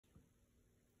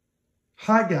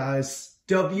Hi guys,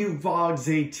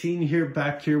 WVogs18 here,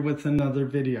 back here with another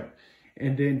video.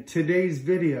 And in today's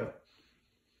video,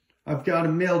 I've got a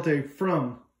mail day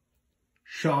from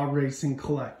Shaw Racing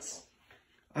Collects.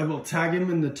 I will tag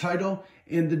him in the title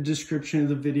and the description of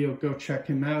the video. Go check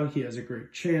him out. He has a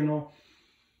great channel.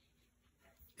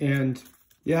 And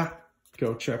yeah,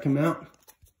 go check him out.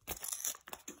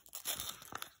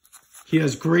 He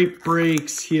has great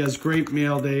breaks. He has great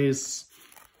mail days.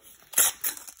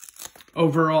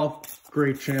 Overall,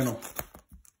 great channel.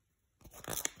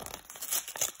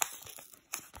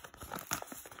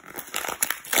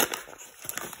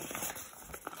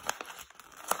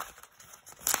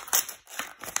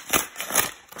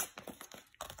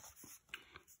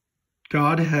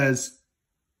 God has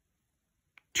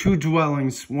two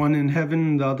dwellings, one in heaven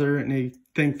and the other in a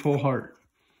thankful heart.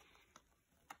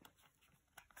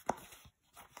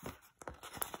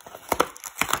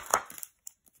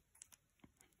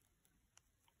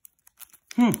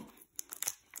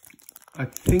 I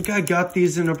think I got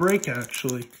these in a break,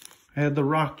 actually. I had the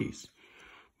Rockies.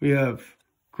 We have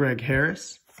Greg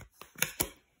Harris,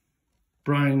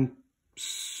 Brian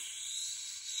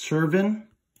Serven,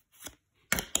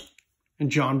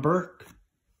 and John Burke.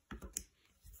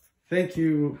 Thank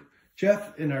you,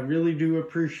 Jeff, and I really do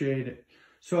appreciate it.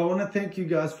 So I want to thank you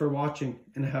guys for watching,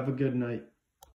 and have a good night.